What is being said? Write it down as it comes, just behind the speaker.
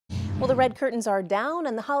Well, the red curtains are down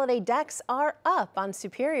and the holiday decks are up on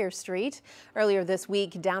Superior Street. Earlier this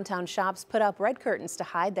week, downtown shops put up red curtains to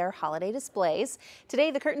hide their holiday displays. Today,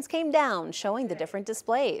 the curtains came down, showing the different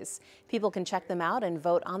displays. People can check them out and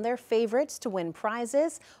vote on their favorites to win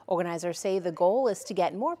prizes. Organizers say the goal is to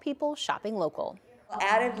get more people shopping local.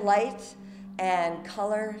 Added light and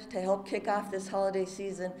color to help kick off this holiday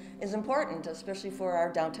season is important, especially for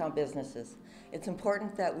our downtown businesses. It's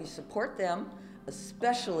important that we support them,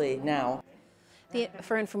 especially now.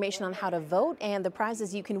 For information on how to vote and the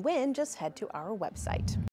prizes you can win, just head to our website.